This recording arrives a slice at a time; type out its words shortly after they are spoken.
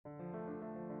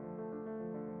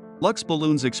Luxe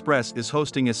Balloons Xpress is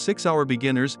hosting a 6-hour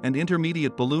beginners and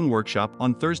intermediate balloon workshop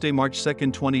on Thursday, March 2,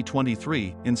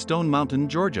 2023, in Stone Mountain,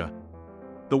 Georgia.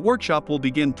 The workshop will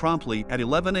begin promptly at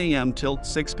 11 a.m. till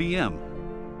 6 p.m.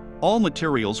 All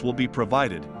materials will be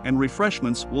provided, and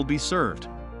refreshments will be served.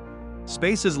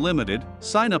 Space is limited,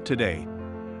 sign up today.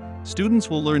 Students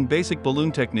will learn basic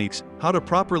balloon techniques, how to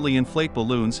properly inflate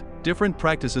balloons, different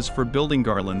practices for building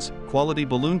garlands, quality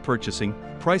balloon purchasing,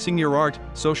 pricing your art,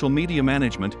 social media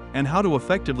management, and how to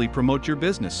effectively promote your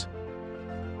business.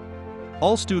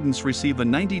 All students receive a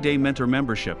 90-day mentor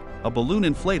membership, a balloon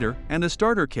inflator, and a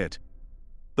starter kit.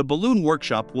 The balloon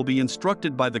workshop will be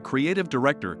instructed by the creative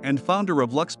director and founder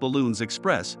of Luxe Balloons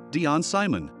Xpress, Deon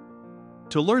Simon.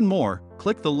 To learn more,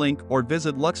 click the link or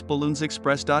visit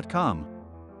luxeballoonsxpress.com.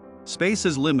 Space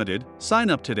is limited,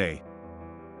 sign up today.